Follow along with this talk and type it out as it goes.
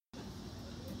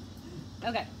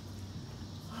Okay.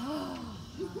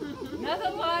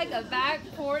 Nothing like a back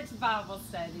porch Bible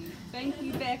study. Thank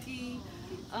you, Becky.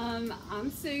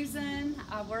 I'm Susan.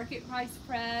 I work at Christ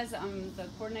Pres. I'm the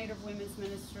coordinator of women's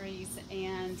ministries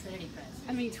and Trinity Pres.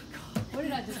 I mean, what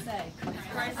did I just say?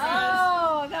 Christ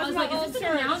Oh, Pres. that's I was my like, old is this an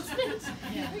church. announcement?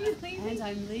 Yeah. Are you leaving? And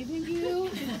I'm leaving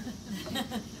you.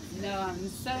 No, I'm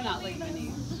so not leaving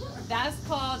you. That's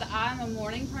called I'm a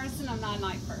morning person, I'm not a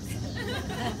night person.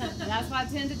 And that's why I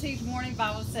tend to teach morning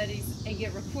Bible studies and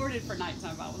get recorded for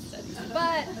nighttime Bible studies.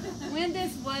 But when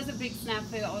this was a big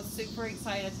snafu, I was super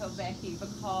excited. I told Becky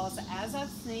because as I've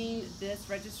seen this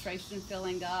registration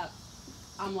filling up,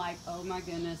 I'm like, oh my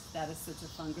goodness, that is such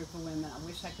a fun group of women. I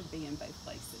wish I could be in both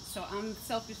places. So I'm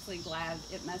selfishly glad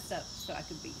it messed up so I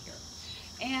could be here.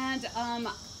 And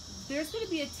there's going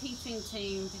to be a teaching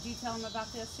team. Did you tell them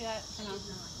about this yet?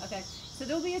 No? Okay. So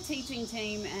there'll be a teaching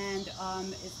team, and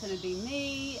it's going to be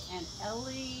me and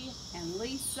Ellie and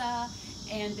Lisa,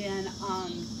 and then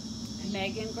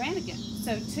Megan Granigan.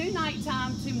 So 2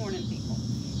 nighttime, 2 morning people.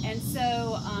 And so,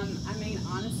 I mean,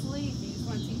 honestly, if you just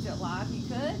want to teach it live, you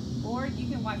could, or you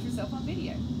can watch yourself on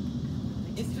video.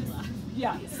 It's just,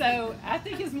 yeah. So I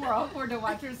think it's more awkward to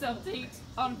watch yourself teach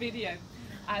on video.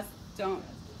 I don't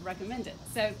recommend it.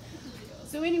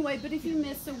 So anyway, but if you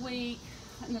miss a week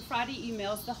in the Friday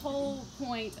emails, the whole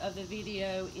point of the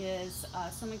video is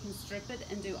someone can strip it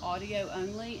and do audio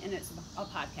only, and it's a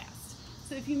podcast.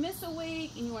 So if you miss a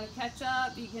week and you want to catch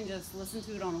up, you can just listen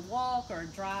to it on a walk or a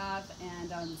drive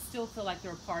and still feel like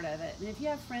they're a part of it. And if you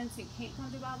have friends who can't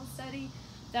come to Bible study,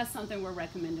 that's something we're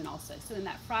recommending also. So in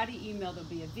that Friday email, there'll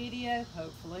be a video,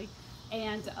 hopefully,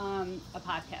 and a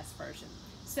podcast version.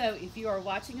 So if you are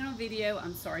watching it on video,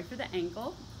 I'm sorry for the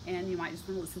angle, and you might just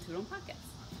want to listen to it on podcast.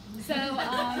 So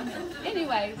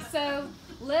anyway, so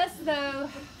let's though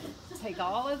take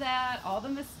all of that, all the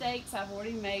mistakes I've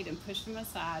already made and push them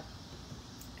aside.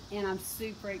 And I'm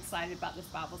super excited about this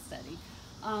Bible study.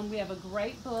 We have a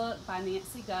great book by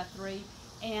Nancy Guthrie.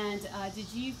 And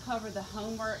did you cover the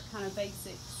homework kind of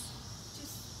basics?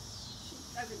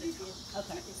 Just everything.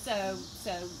 Okay,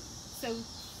 so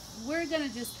we're going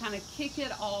to just kind of kick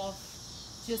it off.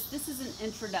 Just this is an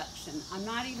introduction. I'm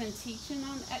not even teaching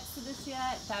on Exodus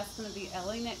yet. That's going to be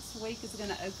Ellie next week is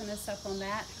going to open us up on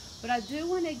that. But I do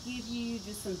want to give you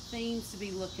just some themes to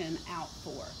be looking out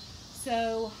for.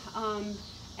 So,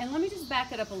 and let me just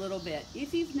back it up a little bit.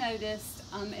 If you've noticed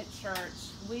at church,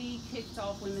 we kicked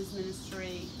off women's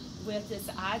ministry with this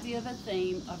idea of a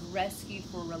theme of rescue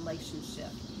for relationship.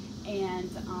 And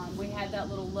we had that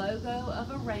little logo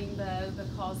of a rainbow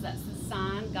because that's the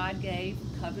sign God gave,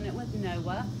 covenant with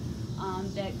Noah,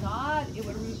 that God, it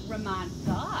would remind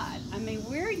God. I mean,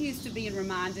 we're used to being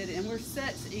reminded, and we're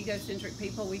such egocentric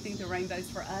people, we think the rainbow's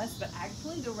for us, but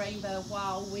actually the rainbow,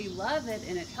 while we love it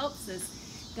and it helps us,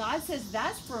 God says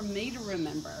that's for me to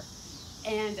remember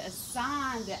and a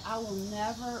sign that I will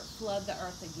never flood the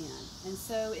earth again. And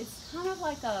so it's kind of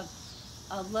like a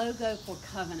logo for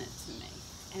covenant to me.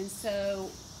 And so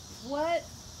what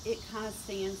it kind of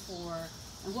stands for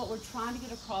and what we're trying to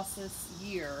get across this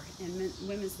year in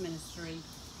women's ministry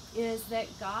is that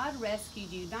God rescued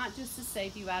you not just to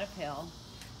save you out of hell,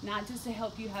 not just to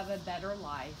help you have a better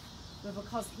life, but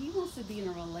because he wants to be in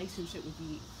a relationship with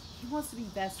you. He wants to be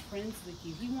best friends with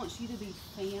you. He wants you to be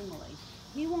family.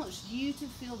 He wants you to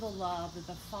feel the love that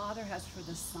the Father has for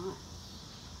the Son.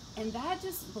 And that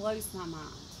just blows my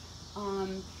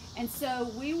mind. And so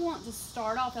we want to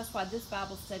start off, that's why this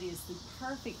Bible study is the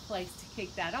perfect place to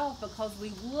kick that off, because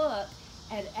we look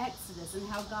at Exodus and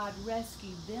how God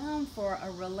rescued them for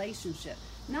a relationship.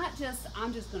 Not just,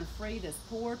 I'm just going to free this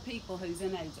poor people who's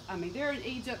in Egypt. I mean, they're in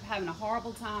Egypt having a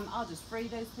horrible time. I'll just free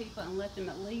those people and let them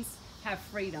at least have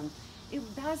freedom.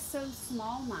 That's so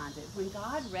small-minded. When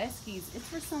God rescues, it's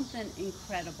for something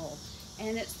incredible,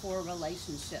 and it's for a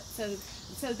relationship.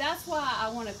 So that's why I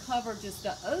want to cover just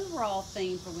the overall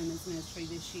theme for women's ministry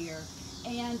this year,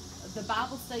 and the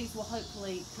Bible studies will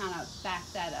hopefully kind of back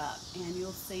that up, and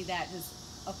you'll see that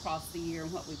just across the year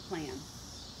and what we plan.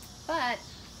 But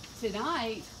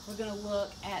tonight we're going to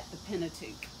look at the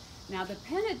Pentateuch. Now the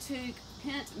Pentateuch,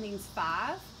 Pent means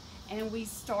 5. And we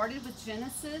started with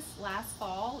Genesis last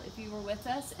fall, if you were with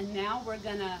us, and now we're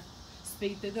going to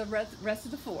speed through the rest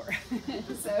of the 4.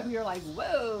 So you're like,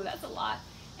 whoa, that's a lot.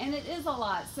 And it is a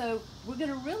lot. So we're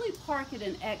going to really park it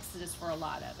in Exodus for a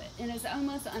lot of it. And it's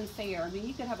almost unfair. I mean,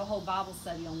 you could have a whole Bible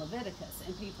study on Leviticus,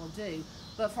 and people do.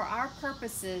 But for our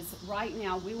purposes, right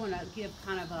now, we want to give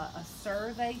kind of a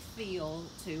survey feel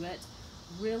to it,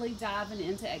 really diving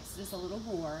into Exodus a little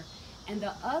more. And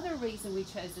the other reason we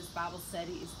chose this Bible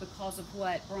study is because of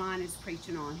what Brian is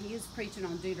preaching on. He is preaching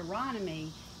on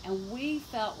Deuteronomy, And we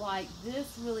felt like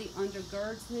this really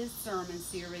undergirds his sermon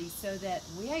series, so that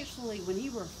we actually, when he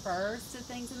refers to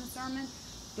things in the sermon,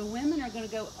 the women are going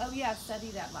to go, oh yeah, I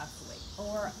studied that last week.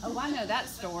 Or, oh, I know that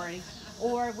story.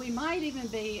 Or we might even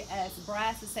be as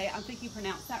brass as say, I think you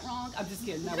pronounced that wrong. I'm just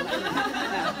kidding. No, we're not doing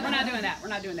that. No, we're not doing that. We're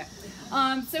not doing that.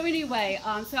 So anyway,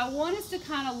 so I want us to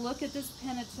kind of look at this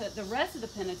Pentateuch, the rest of the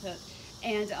Pentateuch,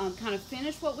 and kind of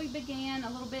finish what we began a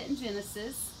little bit in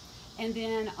Genesis. And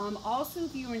then also,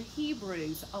 if you were in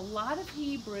Hebrews, a lot of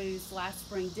Hebrews last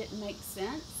spring didn't make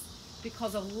sense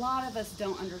because a lot of us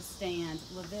don't understand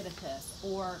Leviticus,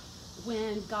 or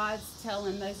when God's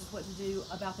telling Moses what to do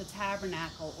about the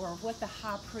tabernacle, or what the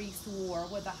high priest wore,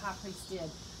 what the high priest did.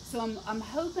 So I'm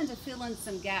hoping to fill in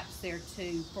some gaps there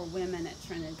too for women at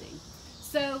Trinity.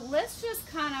 So let's just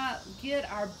kind of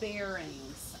get our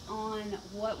bearings on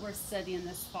what we're studying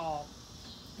this fall.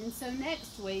 And so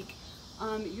next week,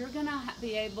 you're going to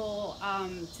be able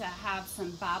to have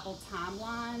some Bible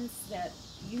timelines that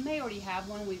you may already have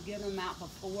one. We've given them out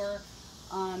before.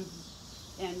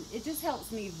 And it just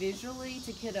helps me visually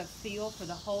to get a feel for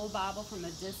the whole Bible from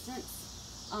a distance.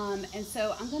 And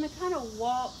so I'm going to kind of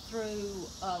walk through,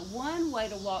 one way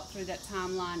to walk through that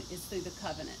timeline is through the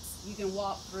covenants. You can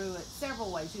walk through it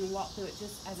several ways. You can walk through it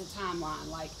just as a timeline,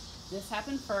 like this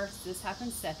happened first, this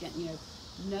happened second. You know,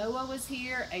 Noah was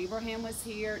here, Abraham was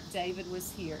here, David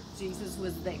was here, Jesus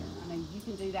was there. I mean, you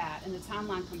can do that, and the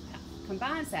timeline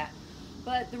combines that.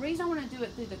 But the reason I want to do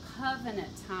it through the covenant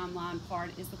timeline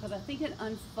part is because I think it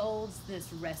unfolds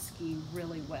this rescue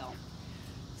really well.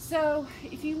 So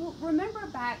if you remember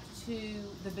back to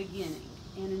the beginning,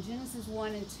 and in Genesis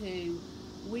 1 and 2,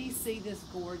 we see this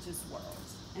gorgeous world,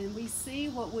 and we see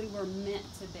what we were meant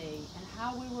to be, and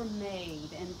how we were made,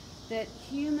 and that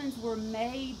humans were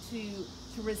made to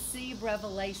receive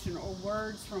revelation or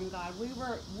words from God.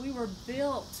 We were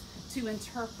built to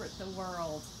interpret the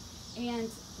world. And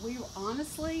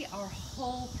honestly, our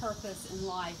whole purpose in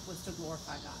life was to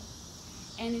glorify God.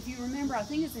 And if you remember, I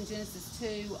think it's in Genesis 2,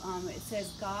 it says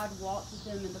God walked with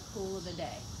them in the cool of the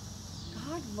day.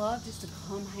 God loved just to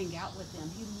come hang out with them.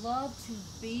 He loved to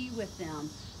be with them.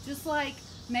 Just like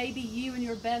maybe you and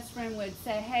your best friend would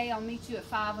say, hey, I'll meet you at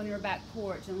 5 on your back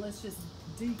porch and let's just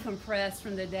decompress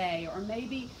from the day. Or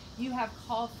maybe you have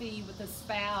coffee with a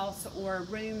spouse or a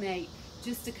roommate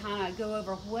just to kind of go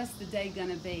over what's the day going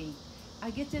to be. I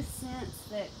get this sense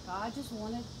that God just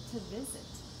wanted to visit.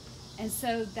 And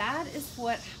so that is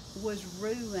what was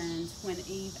ruined when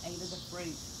Eve ate of the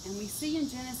fruit. And we see in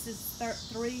Genesis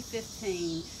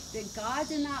 3:15 that God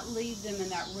did not leave them in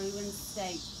that ruined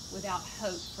state without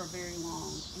hope for very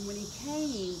long. And when he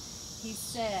came, he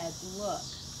said, look,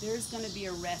 there's going to be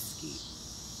a rescue.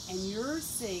 And your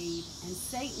seed and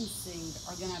Satan's seed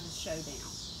are going to have a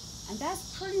showdown. And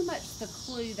that's pretty much the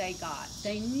clue they got.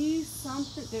 They knew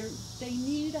something, they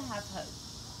knew to have hope.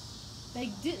 They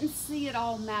didn't see it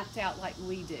all mapped out like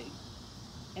we do.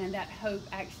 And that hope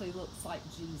actually looks like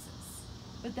Jesus.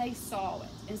 But they saw it.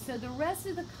 And so the rest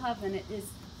of the covenant is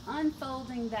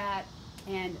unfolding that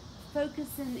and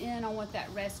focusing in on what that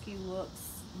rescue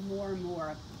looks more and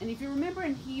more. And if you remember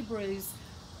in Hebrews,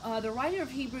 the writer of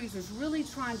Hebrews was really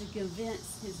trying to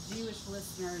convince his Jewish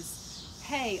listeners,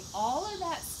 hey, all of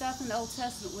that stuff in the Old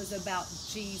Testament was about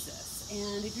Jesus.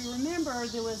 And if you remember,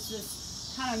 there was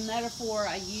this kind of metaphor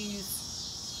I used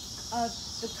of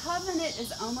the covenant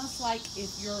is almost like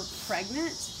if you're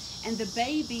pregnant and the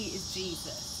baby is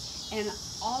Jesus. And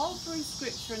all through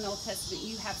Scripture in the Old Testament,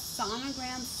 you have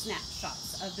sonogram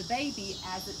snapshots of the baby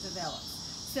as it develops.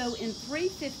 So in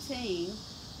 3:15,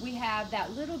 we have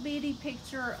that little bitty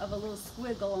picture of a little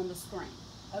squiggle on the screen.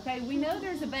 Okay, we know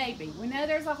there's a baby, we know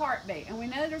there's a heartbeat, and we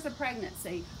know there's a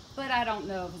pregnancy, but I don't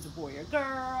know if it's a boy or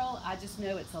girl. I just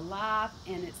know it's alive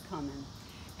and it's coming.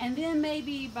 And then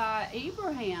maybe by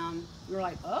Abraham, you're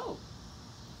like, oh,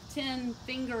 10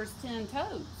 fingers, 10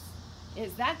 toes.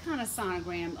 It's that kind of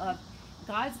sonogram of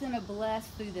God's going to bless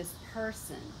through this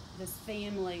person, this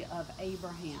family of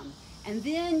Abraham. And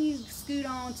then you scoot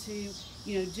on to,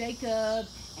 Jacob,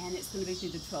 and it's going to be through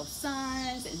the 12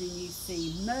 sons, and then you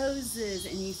see Moses,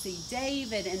 and you see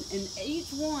David, and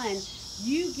each one,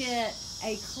 you get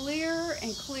a clearer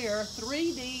and clearer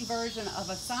 3D version of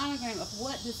a sonogram of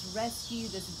what this rescue,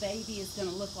 this baby is going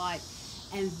to look like.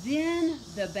 And then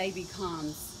the baby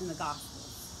comes in the Gospels.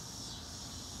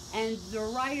 And the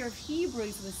writer of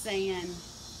Hebrews was saying,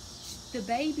 the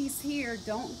baby's here,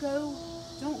 don't go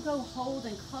hold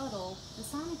and cuddle the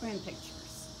sonogram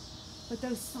pictures. But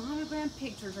those sonogram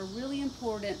pictures are really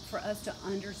important for us to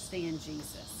understand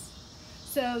Jesus.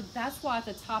 So that's why at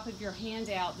the top of your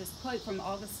handout, this quote from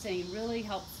Augustine really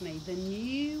helps me. The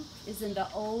new is in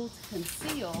the old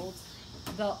concealed,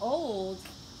 the old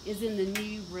is in the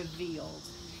new revealed.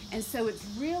 And so it's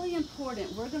really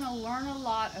important. We're going to learn a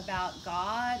lot about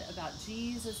God, about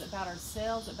Jesus, about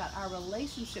ourselves, about our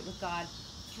relationship with God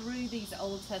through these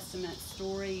Old Testament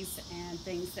stories and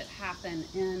things that happen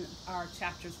in our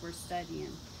chapters we're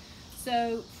studying.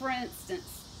 So, for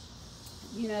instance,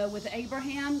 you know, with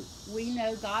Abraham, we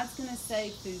know God's going to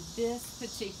save through this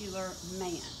particular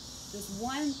man, this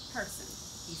one person.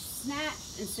 He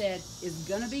snatched and said, "It's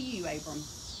going to be you, Abram."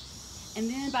 And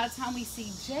then by the time we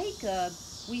see Jacob,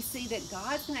 we see that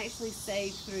God's going to actually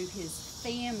save through his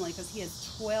family, because he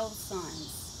has 12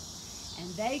 sons. And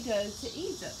they go to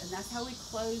Egypt. And that's how we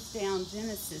close down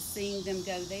Genesis, seeing them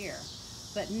go there.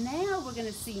 But now we're going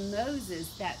to see Moses,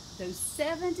 that those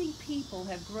 70 people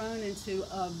have grown into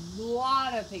a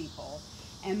lot of people.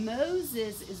 And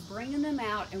Moses is bringing them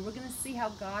out, and we're going to see how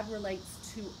God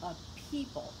relates to a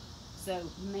people. So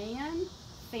man,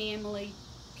 family,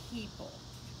 people.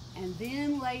 And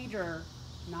then later,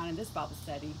 not in this Bible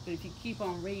study, but if you keep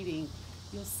on reading,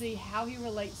 you'll see how he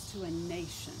relates to a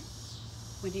nation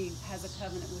when he has a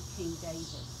covenant with King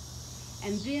David.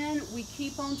 And then we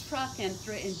keep on trucking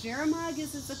through, and Jeremiah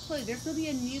gives us a clue. There's going to be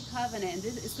a new covenant, and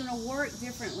it's going to work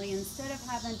differently. Instead of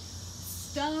having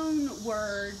stone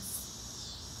words,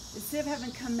 instead of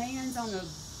having commands on a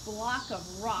block of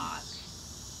rock,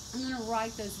 I'm going to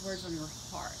write those words on your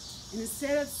heart. And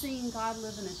instead of seeing God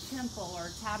live in a temple or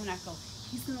a tabernacle,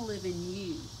 he's going to live in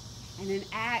you. And in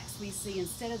Acts, we see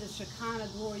instead of the Shekinah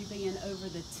glory being over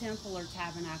the temple or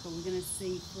tabernacle, we're going to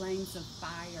see flames of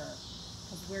fire,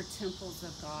 because we're temples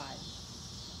of God.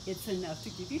 It's enough to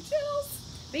give you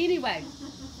chills. But anyway,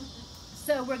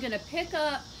 so we're going to pick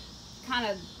up kind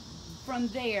of from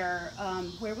there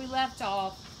where we left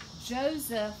off.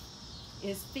 Joseph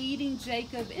is feeding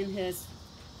Jacob and his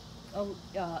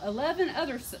 11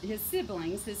 other, his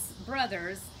siblings, his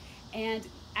brothers, and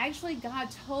actually God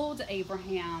told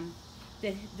Abraham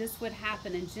that this would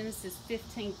happen in Genesis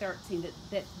 15:13,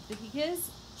 that his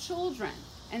children,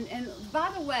 and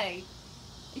by the way,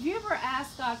 if you ever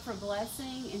asked God for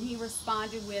blessing and he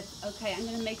responded with, "Okay, I'm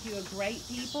going to make you a great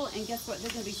people," and guess what?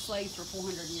 They're going to be slaves for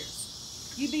 400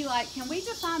 years. You'd be like, can we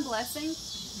define blessing?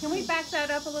 Can we back that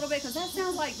up a little bit? Because that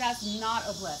sounds like that's not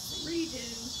a blessing.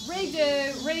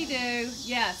 Redo.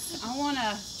 Yes, I want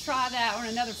to try that, or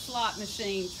another slot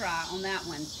machine try on that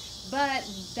one. But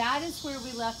that is where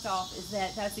we left off, is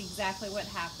that's exactly what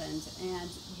happened. And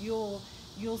you'll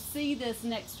see this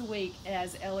next week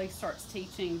as Ellie starts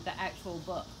teaching the actual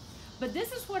book. But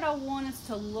this is what I want us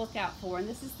to look out for, and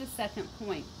this is the second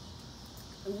point.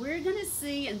 We're going to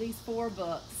see in these 4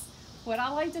 books what I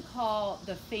like to call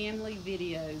the family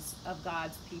videos of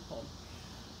God's people.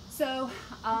 So,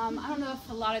 I don't know if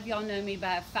a lot of y'all know me, but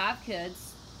I have 5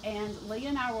 kids, and Leah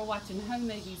and I were watching home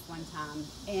movies one time.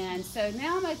 And so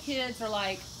now my kids are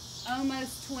like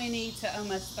almost 20 to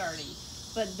almost 30.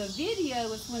 But the video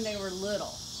was when they were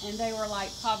little, and they were like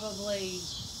probably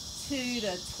 2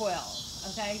 to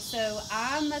 12. Okay, so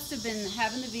I must have been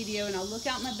having the video, and I look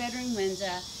out my bedroom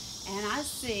window, and I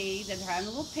see that they're having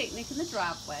a little picnic in the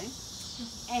driveway.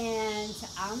 And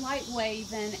I'm like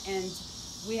waving, and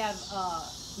we have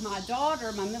my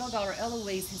daughter, my middle daughter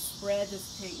Eloise, has spread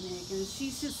this picnic, and she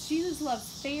just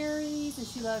loves fairies, and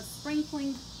she loves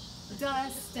sprinkling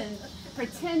dust and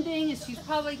pretending, and she's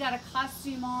probably got a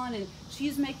costume on, and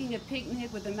she's making a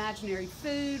picnic with imaginary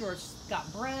food, or she's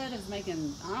got bread, is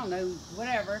making, I don't know,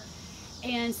 whatever.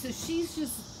 And so she's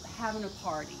just having a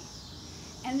party.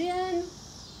 And then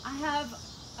I have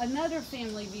another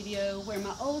family video where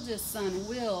my oldest son,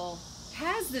 Will,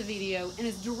 has the video and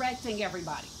is directing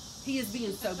everybody. He is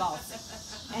being so bossy.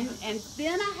 And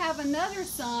then I have another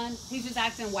son who's just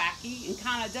acting wacky and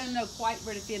kind of doesn't know quite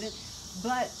where to fit in.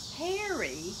 But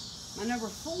Harry, my number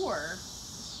 4,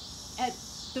 at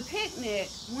the picnic,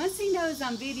 once he knows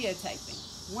I'm videotaping,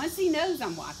 once he knows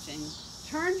I'm watching,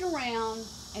 turns around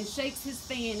and shakes his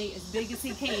fanny as big as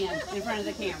he can in front of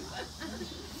the camera.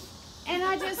 And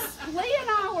Leah and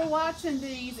I were watching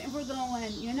these, and we're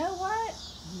going, you know what?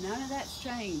 None of that's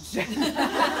changed.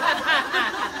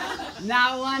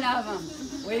 Not one of them.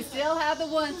 We still have the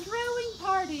one throwing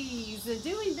parties and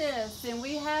doing this, and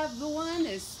we have the one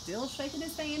that's still shaking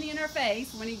his fanny in our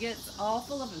face when he gets all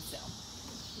full of himself.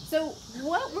 So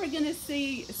what we're going to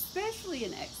see, especially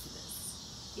in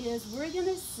Exodus, is we're going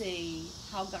to see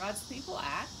how God's people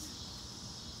act,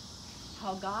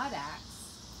 how God acts,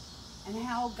 and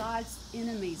how God's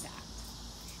enemies act.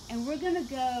 And we're going to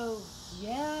go,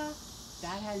 yeah,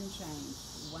 that hadn't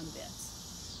changed one bit.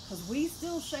 because we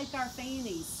still shake our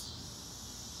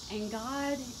fannies. And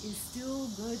God is still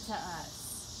good to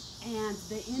us. And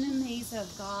the enemies of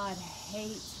God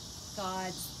hate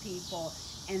God's people,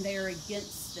 and they're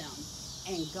against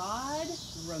them. And God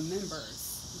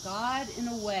remembers. God, in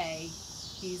a way,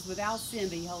 he's without sin,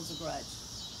 but he holds a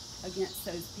grudge against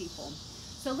those people.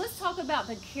 So let's talk about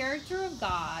the character of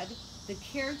God, the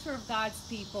character of God's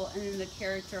people, and then the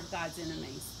character of God's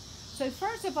enemies. So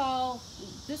first of all,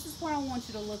 this is where I want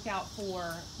you to look out for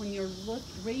when you're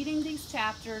reading these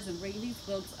chapters and reading these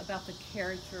books about the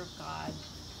character of God.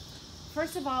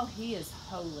 First of all, he is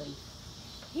holy.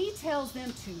 He tells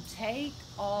them to take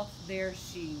off their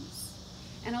shoes.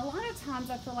 And a lot of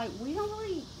times I feel like we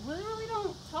really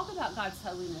don't talk about God's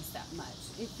holiness that much.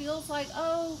 It feels like,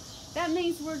 oh, that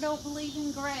means we don't believe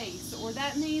in grace, or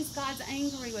that means God's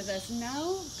angry with us.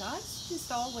 No, God's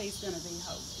just always going to be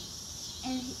holy.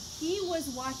 And he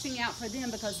was watching out for them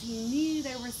because he knew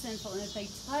they were sinful. And if they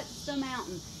touched the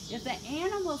mountain, if the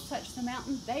animals touched the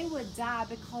mountain, they would die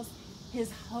because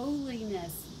his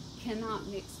holiness cannot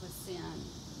mix with sin.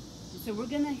 And so we're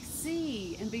going to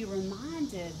see and be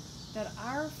reminded that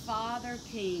our Father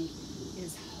King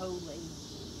is holy.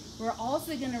 We're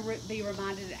also going to be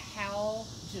reminded how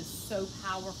just so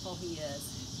powerful he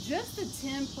is. Just the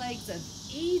 10 plagues of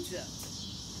Egypt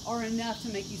are enough to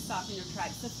make you stop in your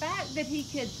tracks. The fact that he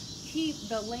could keep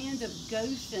the land of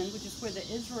Goshen, which is where the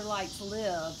Israelites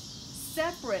lived,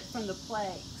 separate from the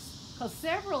plagues. Because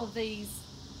several of these,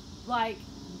 like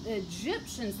the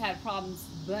Egyptians had problems,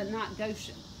 but not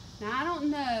Goshen. Now, I don't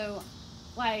know,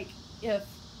 like, if,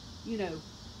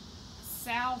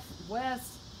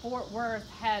 Southwest Fort Worth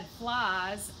had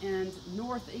flies and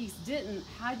Northeast didn't.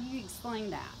 How do you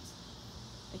explain that?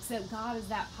 Except God is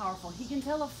that powerful. He can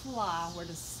tell a fly where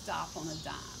to stop on a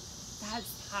dime.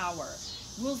 That's power.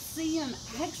 We'll see him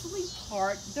actually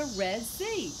part the Red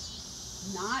Sea.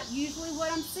 Not usually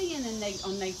what I'm seeing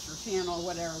on Nature Channel or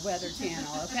whatever, Weather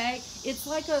Channel, okay? It's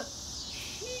like a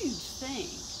huge thing.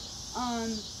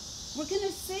 We're going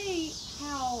to see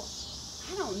how,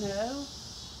 I don't know,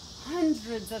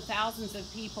 hundreds of thousands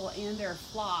of people and their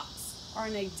flocks are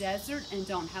in a desert and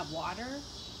don't have water.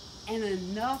 And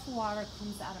enough water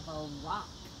comes out of a rock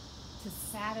to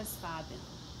satisfy them.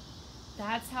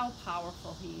 That's how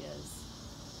powerful he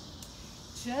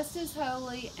is. Just as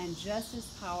holy and just as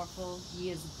powerful,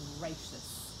 he is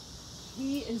gracious.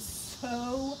 He is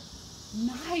so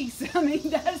nice. I mean,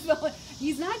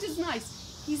 he's not just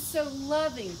nice. He's so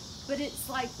loving. But it's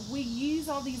like we use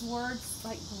all these words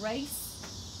like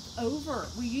grace over.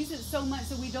 We use it so much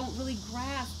that we don't really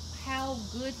grasp how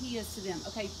good he is to them.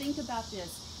 Okay, think about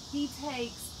this. He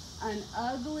takes an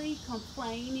ugly,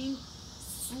 complaining,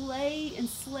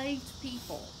 enslaved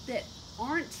people that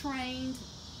aren't trained,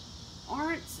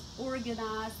 aren't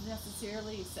organized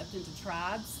necessarily except into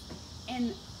tribes,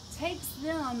 and takes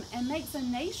them and makes a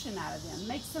nation out of them,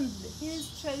 makes them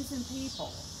his chosen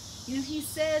people. He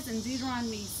says in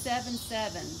Deuteronomy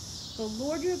 7:7, the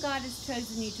Lord your God has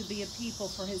chosen you to be a people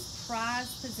for his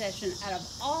prized possession out of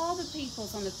all the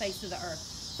peoples on the face of the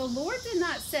earth. The Lord did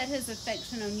not set his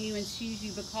affection on you and choose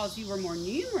you because you were more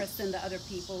numerous than the other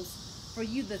peoples, for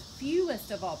you the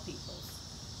fewest of all peoples,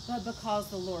 but because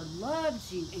the Lord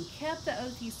loved you and kept the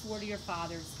oath he swore to your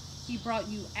fathers. He brought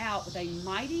you out with a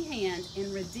mighty hand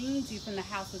and redeemed you from the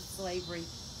house of slavery,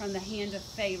 from the hand of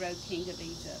Pharaoh, king of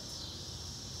Egypt.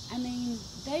 I mean,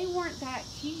 they weren't that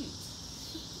cute.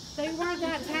 They weren't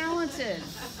that talented.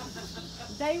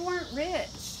 They weren't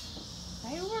rich.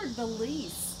 They were the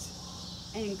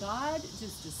least. And God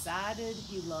just decided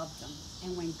he loved them.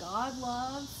 And when God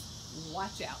loves,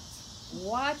 watch out.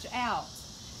 Watch out.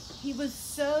 He was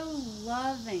so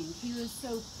loving. He was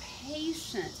so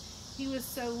patient. He was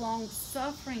so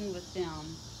long-suffering with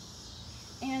them.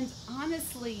 And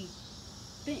honestly,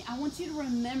 I want you to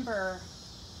remember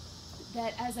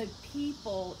that as a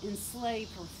people enslaved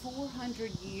for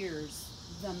 400 years,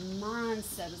 the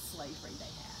mindset of slavery they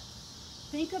had.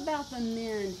 Think about the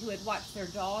men who had watched their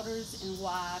daughters and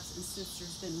wives and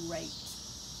sisters been raped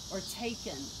or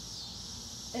taken.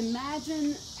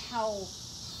 Imagine how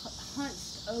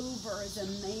hunched over as a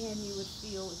man you would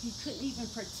feel if you couldn't even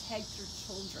protect your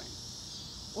children.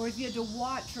 Or if you had to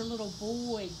watch your little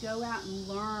boy go out and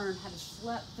learn how to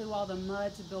schlep through all the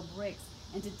mud to build bricks,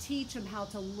 and to teach them how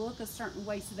to look a certain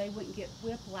way so they wouldn't get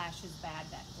whiplash as bad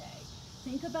that day.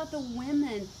 Think about the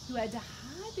women who had to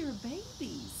hide their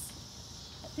babies.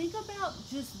 Think about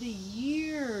just the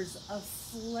years of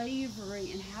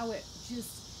slavery and how it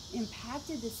just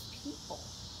impacted this people.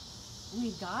 I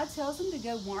mean, God tells them to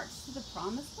go march to the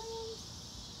promised land.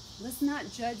 Let's not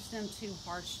judge them too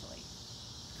harshly,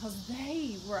 because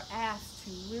they were asked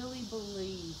to really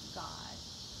believe God.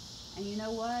 And you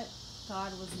know what?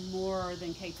 God was more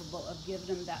than capable of giving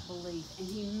them that belief. And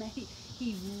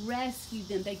he rescued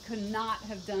them. They could not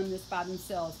have done this by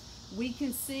themselves. We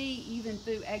can see even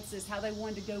through Exodus how they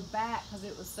wanted to go back because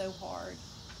it was so hard.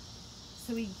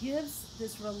 So he gives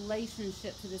this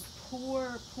relationship to this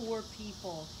poor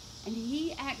people. And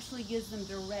he actually gives them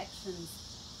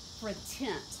directions for a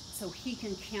tent so he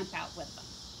can camp out with them.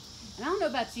 And I don't know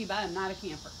about you, but I'm not a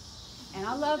camper. And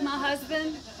I love my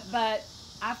husband, but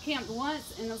I've camped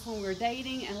once, and that's when we were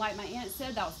dating, and like my aunt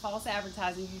said, that was false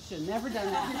advertising. You should have never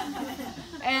done that.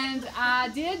 And I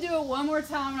did do it one more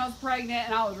time when I was pregnant,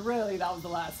 and that was the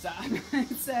last time.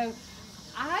 So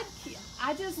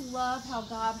I just love how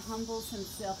God humbles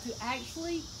himself to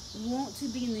actually want to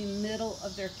be in the middle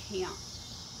of their camp.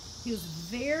 He was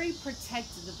very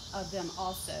protective of them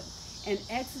also. In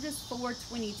Exodus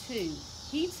 4:22,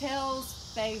 he tells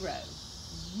Pharaoh,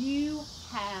 "You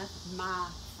have my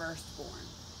firstborn.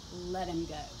 Let him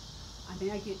go." I mean,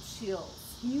 I get chills.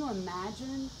 Can you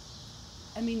imagine?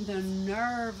 I mean, the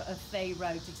nerve of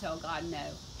Pharaoh to tell God no.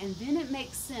 And then it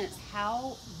makes sense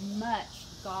how much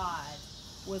God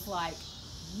was like,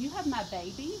 "You have my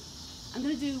baby? I'm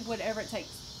going to do whatever it takes."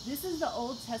 This is the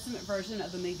Old Testament version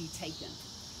of the movie Taken.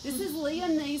 This is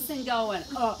Liam Neeson going,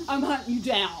 "I'm hunting you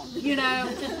down," you know?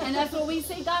 And that's what we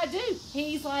see God do.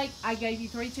 He's like, "I gave you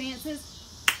 3 chances.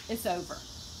 It's over.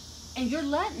 And you're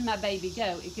letting my baby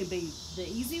go. It could be the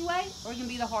easy way or it can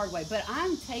be the hard way. But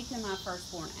I'm taking my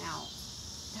firstborn out."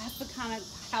 That's the kind of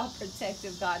how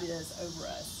protective God is over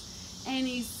us. And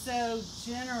he's so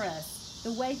generous.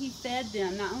 The way he fed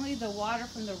them, not only the water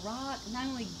from the rock, not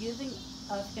only giving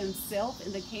of himself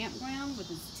in the campground with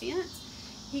his tent,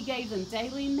 he gave them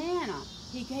daily manna.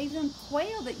 He gave them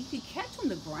quail that you could catch on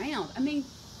the ground. I mean,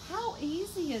 how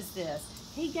easy is this?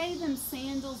 He gave them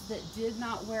sandals that did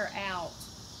not wear out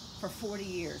for 40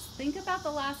 years. Think about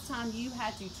the last time you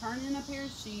had to turn in a pair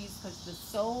of shoes because the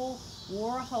sole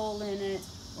wore a hole in it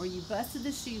or you busted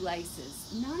the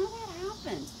shoelaces. None of that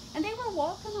happened. And they were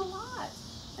walking a lot.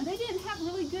 And they didn't have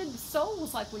really good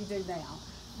soles like we do now.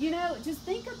 You know, just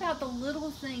think about the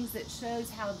little things that shows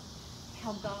how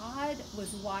God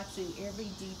was watching every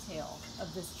detail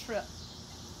of this trip.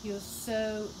 He was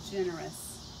so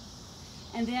generous.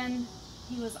 And then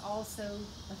he was also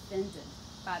offended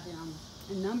by them.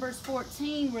 In Numbers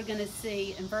 14, we're going to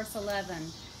see in verse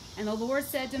 11, "And the Lord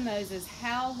said to Moses,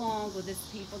 how long will this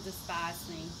people despise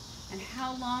me? And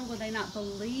how long will they not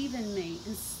believe in me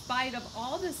in spite of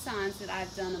all the signs that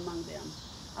I've done among them?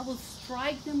 I will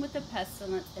strike them with the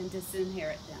pestilence and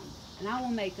disinherit them. And I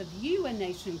will make of you a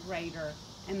nation greater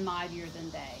and mightier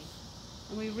than they."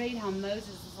 And we read how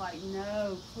Moses was like,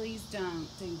 "No, please don't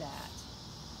do that."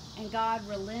 And God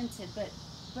relented.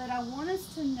 But I want us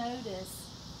to notice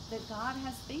that God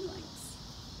has feelings.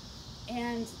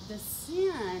 And the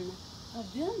sin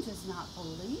of them just not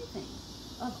believing.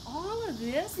 Of all of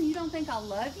this, and you don't think I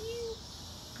love you?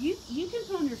 You can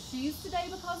put on your shoes today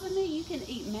because of me. You can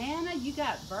eat manna. You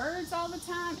got birds all the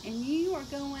time. And you are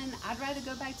going, "I'd rather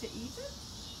go back to Egypt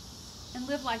and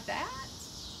live like that?"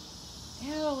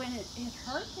 Ew, and it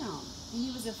hurt him. And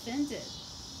he was offended.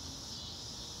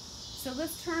 So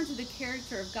let's turn to the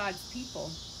character of God's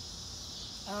people.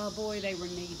 Oh boy, they were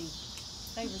needy.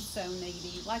 They were so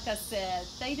needy. Like I said,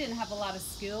 they didn't have a lot of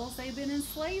skills. They'd been in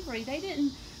slavery.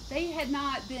 They had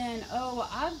not been, "Oh,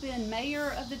 I've been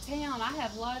mayor of the town. I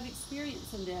have a lot of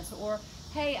experience in this." Or,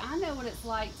 "Hey, I know what it's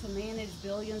like to manage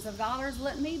billions of dollars.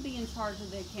 Let me be in charge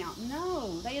of the account."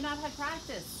 No, they had not had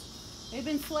practice. They'd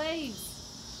been slaves.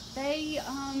 They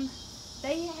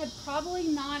had probably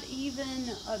not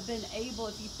even been able,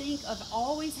 if you think of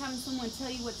always having someone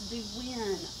tell you what to do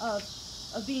when,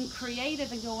 of being creative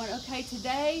and going, "Okay,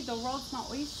 today the world's my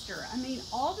oyster." I mean,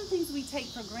 all the things we take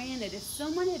for granted. If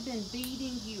someone had been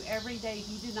beating you every day if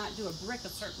you did not do a brick a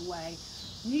certain way,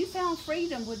 newfound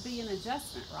freedom would be an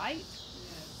adjustment, right?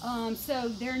 Yes. So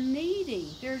they're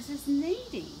needy. They're just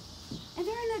needy. And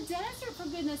they're in a desert, for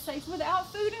goodness sakes,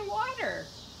 without food and water.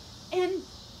 And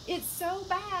it's so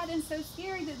bad and so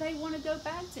scary that they want to go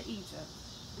back to Egypt.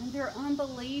 And they're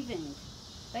unbelieving.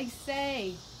 They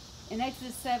say in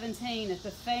Exodus 17 that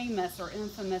the famous or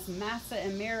infamous Massa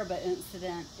and Meribah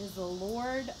incident, "Is the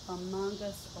Lord among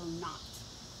us or not?"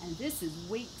 And this is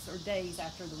weeks or days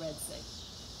after the Red Sea.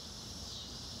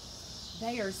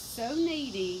 They are so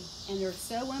needy and they're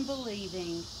so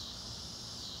unbelieving,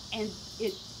 and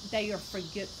they are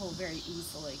forgetful very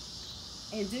easily.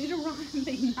 And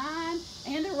Deuteronomy 9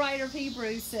 and the writer of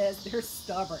Hebrews says they're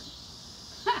stubborn.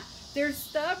 They're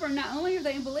stubborn. Not only are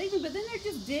they unbelieving, but then they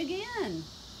just dig in.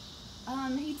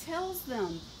 He tells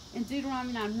them in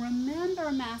Deuteronomy 9,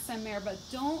 remember Massa and Meribah,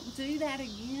 don't do that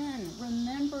again.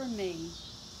 Remember me.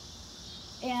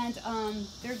 And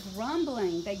they're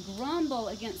grumbling. They grumble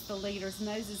against the leaders,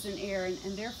 Moses and Aaron,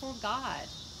 and therefore God.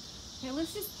 Okay,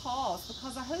 let's just pause,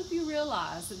 because I hope you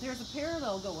realize that there's a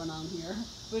parallel going on here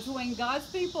between God's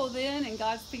people then and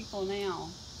God's people now.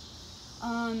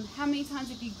 How many times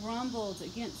have you grumbled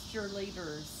against your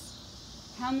leaders?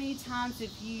 How many times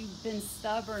have you been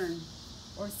stubborn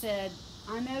or said,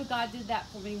 I know God did that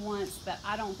for me once, but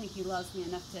I don't think he loves me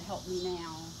enough to help me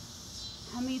now?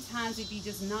 How many times have you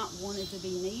just not wanted to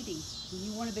be needy?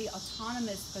 You want to be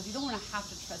autonomous because you don't want to have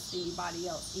to trust anybody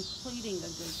else, including a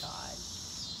good God.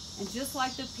 And just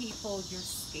like the people, you're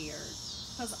scared.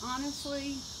 Because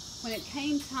honestly, when it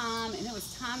came time and it was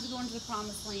time to go into the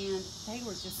promised land, they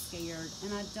were just scared.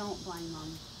 And I don't blame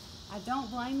them. I don't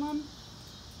blame them.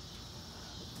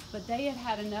 But they had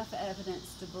had enough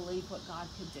evidence to believe what God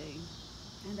could do.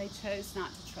 And they chose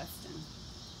not to trust him.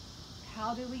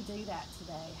 How do we do that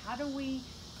today? How do we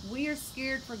are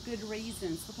scared for good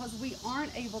reasons, because we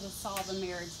aren't able to solve a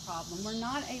marriage problem. We're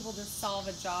not able to solve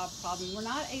a job problem. We're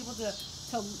not able to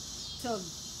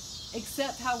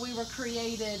accept how we were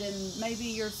created and maybe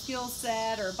your skill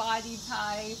set or body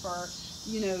type, or,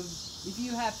 you know, if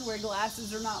you have to wear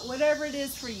glasses or not, whatever it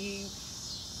is for you.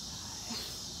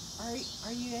 Are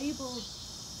you able to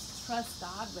trust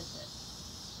God with it?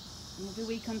 Or do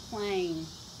we complain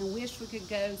and wish we could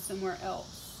go somewhere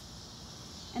else?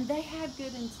 And they had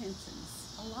good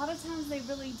intentions. A lot of times they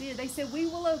really did. They said, we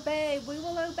will obey, we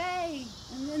will obey.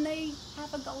 And then they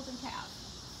have a golden calf.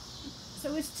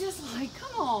 So it's just like,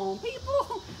 come on,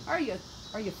 people. Are you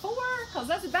 4? Because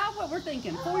that's about what we're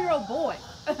thinking. 4-year-old boy.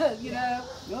 You know,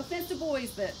 no offense to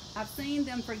boys, but I've seen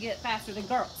them forget faster than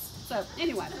girls. So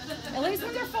anyway, at least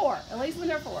when they're 4. At least when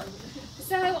they're 4.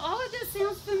 So all of this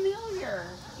sounds familiar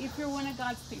if you're one of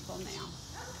God's people now.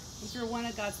 If you're one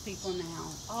of God's people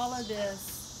now, all of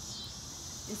this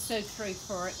is so true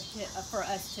for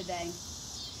us today.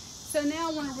 So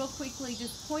now I want to real quickly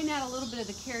just point out a little bit of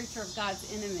the character of God's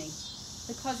enemy,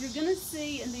 because you're going to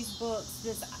see in these books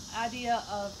this idea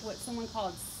of what someone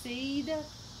called seed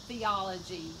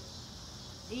theology.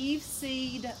 Eve's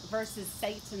seed versus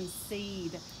Satan's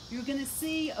seed. You're going to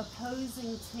see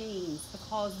opposing teams,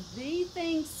 because the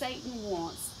thing Satan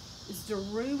wants is to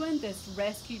ruin this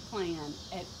rescue plan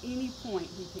at any point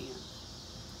he can.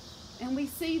 And we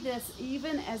see this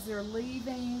even as they're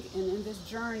leaving and in this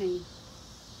journey.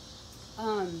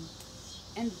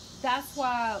 And that's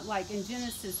why, like in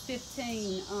Genesis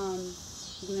 15,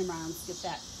 never mind, skip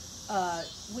that.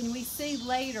 When we see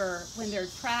later, when they're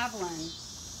traveling,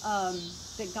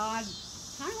 that God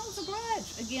kind of holds a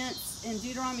grudge against, in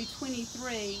Deuteronomy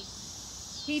 23,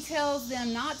 he tells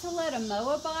them not to let a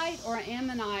Moabite or an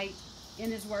Ammonite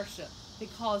in his worship,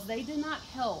 because they did not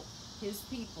help his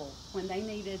people when they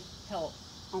needed help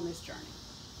on this journey.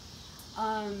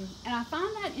 And I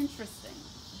find that interesting,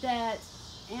 that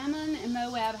Ammon and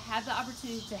Moab had the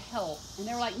opportunity to help, and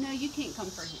they were like, no, you can't come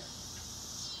through here.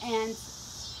 And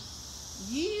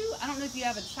I don't know if you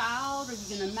have a child, or if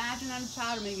you can imagine having a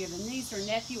child, or maybe you have a niece or a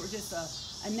nephew, or just a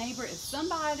neighbor. If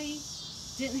somebody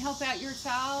didn't help out your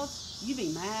child, you'd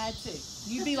be mad too.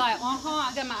 You'd be like,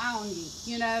 I got my eye on you,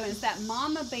 you know. And it's that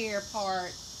mama bear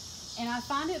part. And I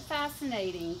find it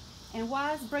fascinating. And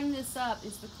why I bring this up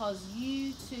is because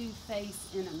you too face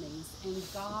enemies, and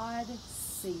God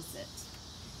sees it.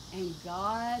 And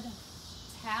God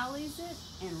tallies it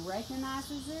and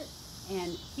recognizes it,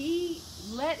 and he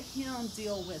let him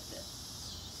deal with it.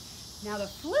 Now the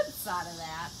flip side of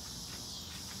that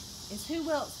is,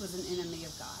 who else was an enemy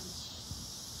of God?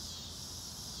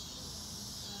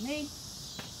 Me.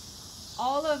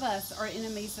 All of us are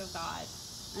enemies of God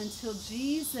until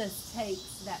Jesus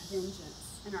takes that vengeance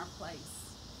in our place.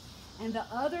 And the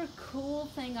other cool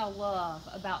thing I love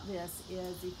about this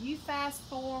is, if you fast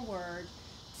forward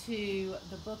to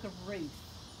the book of Ruth,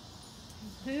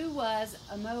 who was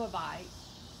a Moabite,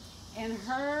 and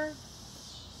her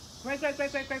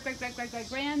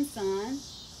great-great-great-great-great-great-great-great-grandson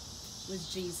was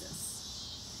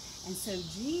Jesus. And so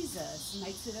Jesus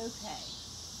makes it okay.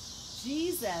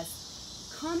 Jesus,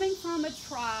 coming from a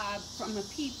tribe, from a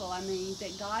people,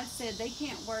 that God said they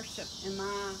can't worship in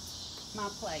my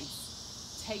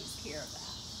place, takes care of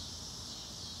that.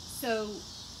 So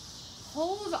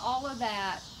hold all of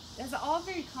that. It's all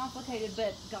very complicated,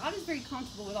 but God is very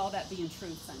comfortable with all that being true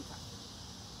at the same time.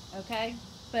 Okay?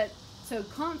 But so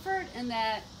comfort in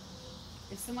that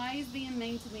if somebody is being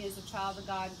mean to me as a child of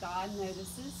God, God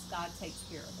notices, God takes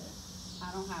care of it.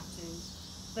 I don't have to.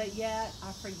 But yet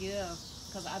I forgive,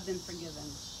 because I've been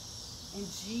forgiven. And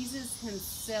Jesus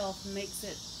himself makes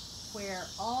it where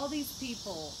all these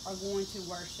people are going to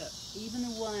worship, even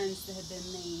the ones that have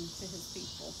been mean to his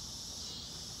people.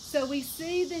 So we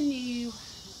see the new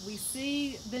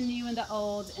and the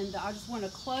old, and I just want to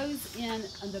close in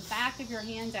on the back of your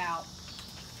handout.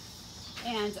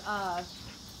 And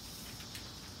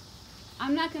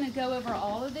I'm not going to go over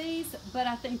all of these, but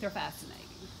I think they're fascinating.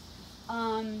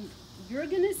 You're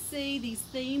going to see these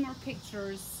theme or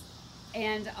pictures,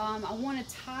 and I want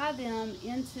to tie them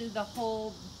into the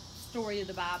whole story of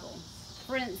the Bible.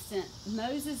 For instance,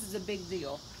 Moses is a big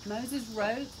deal. Moses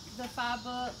wrote the 5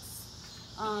 books.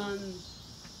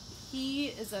 He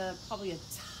is probably a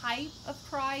type of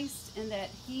Christ in that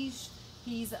he's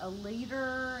a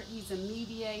leader, he's a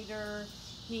mediator,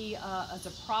 he is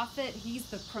a prophet. He's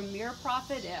the premier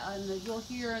prophet. You'll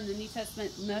hear in the New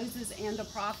Testament Moses and the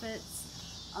prophets.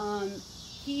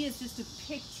 He is just a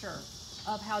picture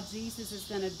of how Jesus is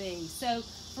going to be. So,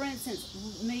 for instance,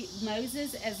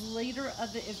 Moses as leader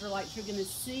of the Israelites, you're going to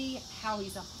see how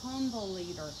he's a humble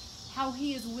leader, how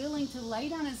he is willing to lay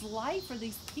down his life for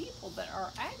these people that are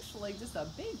actually just a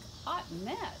big hot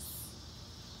mess.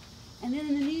 And then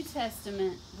in the New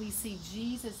Testament, we see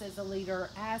Jesus as a leader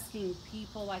asking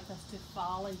people like us to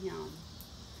follow him.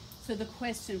 So the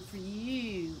question for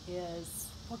you is,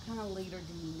 what kind of leader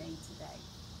do you need today?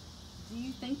 Do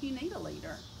you think you need a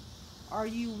leader? Are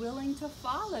you willing to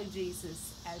follow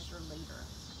Jesus as your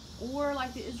leader? Or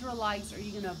like the Israelites, are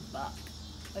you going to buck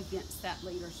against that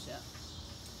leadership?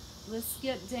 Let's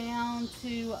skip down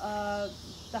to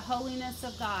the holiness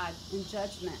of God and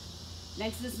judgment. In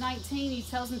Exodus 19, he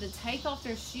tells them to take off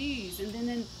their shoes. And then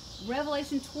in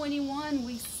Revelation 21,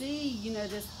 we see,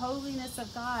 this holiness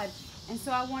of God. And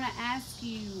so I want to ask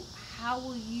you, how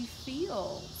will you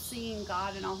feel seeing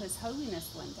God in all his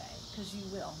holiness one day? Because you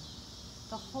will.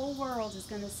 The whole world is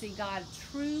going to see God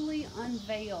truly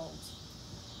unveiled.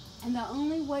 And the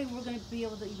only way we're going to be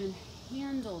able to even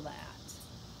handle that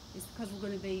is because we're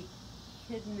going to be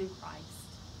hidden in Christ.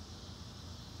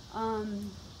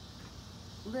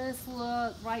 Let's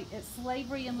look right at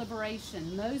slavery and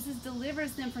liberation. Moses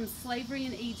delivers them from slavery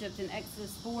in Egypt in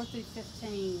Exodus 4 through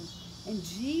 15. And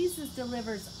Jesus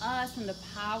delivers us from the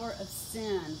power of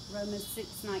sin, Romans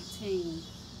 6:19.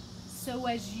 So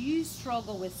as you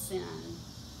struggle with sin,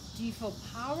 do you feel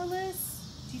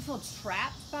powerless? Do you feel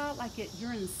trapped by it,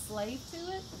 you're enslaved to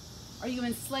it? Are you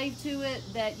enslaved to it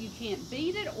that you can't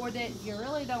beat it, or that you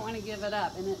really don't want to give it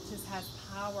up and it just has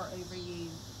power over you?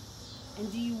 And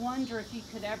do you wonder if you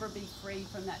could ever be free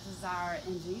from that desire?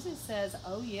 And Jesus says,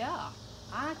 oh yeah,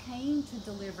 I came to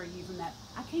deliver you from that.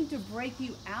 I came to break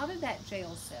you out of that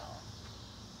jail cell.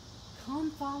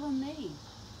 Come follow me.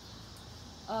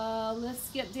 Let's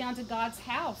skip down to God's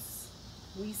house.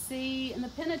 We see in the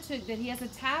Pentateuch that he has a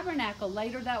tabernacle.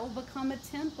 Later that will become a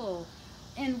temple.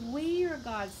 And we are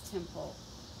God's temple.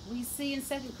 We see in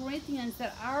 2 Corinthians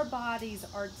that our bodies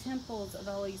are temples of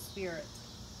the Holy Spirit.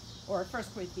 Or 1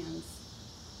 Corinthians.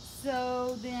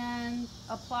 So then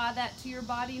apply that to your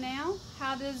body now.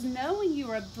 How does knowing you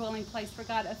are a dwelling place for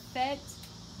God affect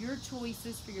your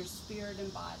choices for your spirit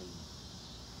and body?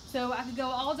 So I could go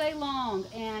all day long,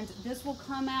 and this will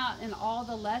come out in all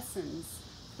the lessons.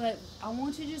 But I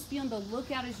want you to just be on the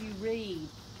lookout as you read.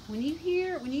 When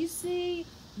you see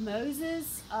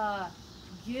Moses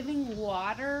giving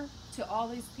water to all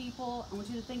these people, I want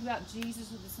you to think about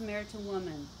Jesus with the Samaritan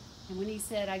woman. And when he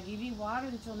said, I give you water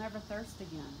that you'll never thirst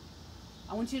again.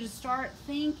 I want you to start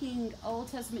thinking Old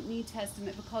Testament, New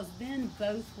Testament, because then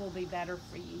both will be better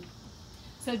for you.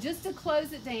 So just to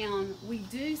close it down, we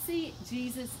do see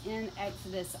Jesus in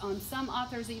Exodus. Some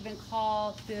authors even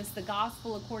call this the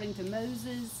gospel according to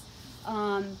Moses.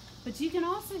 But you can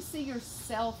also see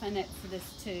yourself in Exodus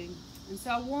too. And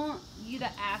so I want you to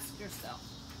ask yourself,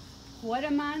 what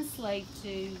am I enslaved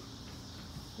to?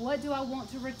 What do I want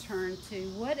to return to?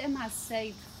 What am I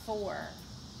saved for?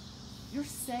 You're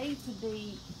saved to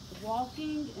be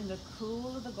walking in the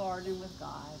cool of the garden with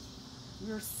God.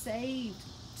 You're saved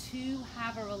to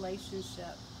have a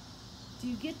relationship. Do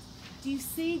you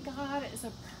see God as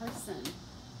a person?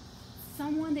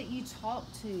 Someone that you talk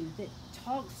to, that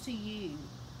talks to you.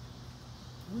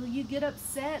 Will you get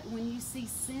upset when you see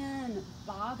sin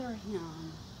bother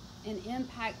him and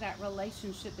impact that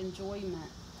relationship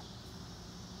enjoyment?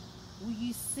 Will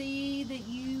you see that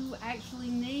you actually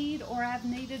need or have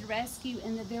needed rescue,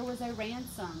 and that there was a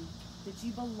ransom, that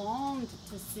you belonged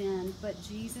to sin, but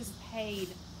Jesus paid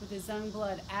with his own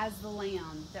blood as the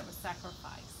lamb that was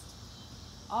sacrificed?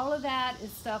 All of that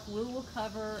is stuff we will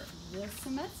cover this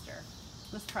semester.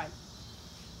 Let's pray.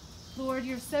 Lord,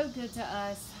 you're so good to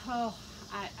us. Oh,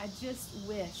 I just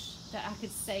wish that I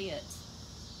could say it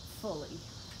fully.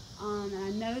 And I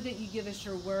know that you give us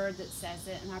your word that says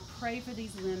it, and I pray for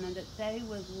these women that they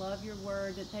would love your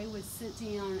word, that they would sit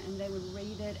down and they would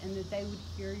read it, and that they would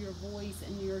hear your voice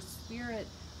and your spirit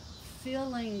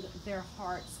filling their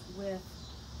hearts with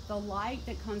the light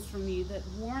that comes from you, that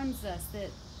warms us, that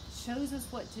shows us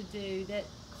what to do, that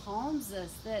calms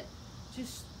us, that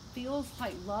just feels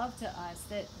like love to us,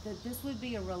 that this would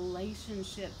be a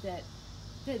relationship that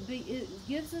it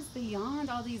gives us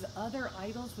beyond all these other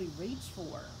idols we reach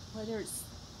for, whether it's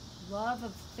love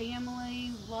of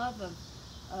family, love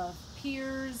of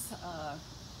peers,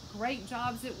 great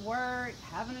jobs at work,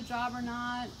 having a job or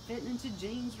not, fitting into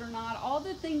jeans or not, all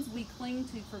the things we cling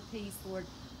to for peace, Lord.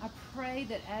 I pray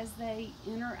that as they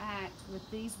interact with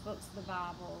these books of the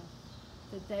Bible,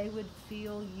 that they would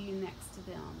feel you next to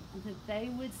them, and that they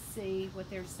would see what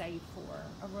they're saved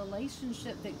for, a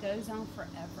relationship that goes on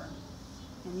forever.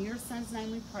 In your Son's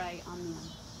name we pray, amen.